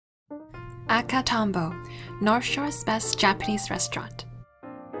Akatambo, North Shore's best Japanese restaurant.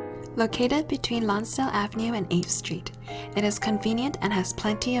 Located between Lonsdale Avenue and 8th Street, it is convenient and has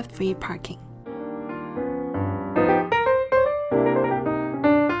plenty of free parking.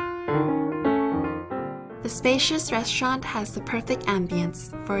 The spacious restaurant has the perfect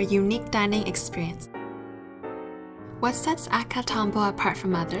ambience for a unique dining experience. What sets Akatambo apart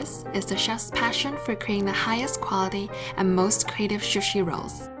from others is the chef's passion for creating the highest quality and most creative sushi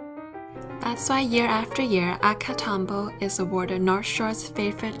rolls. That's why year after year, Akatambo is awarded North Shore's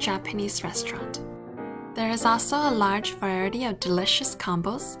favorite Japanese restaurant. There is also a large variety of delicious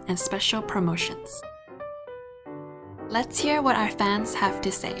combos and special promotions. Let's hear what our fans have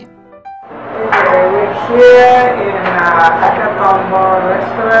to say. We're here in Akatambo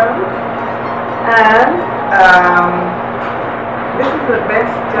restaurant, and this is the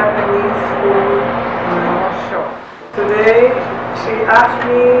best Japanese food in North Shore. Today she asked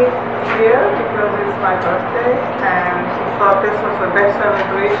me here because it's my birthday, and she thought this was the best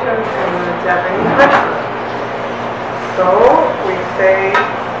celebration in a Japanese restaurant. So we say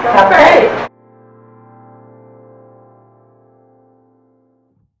cafe.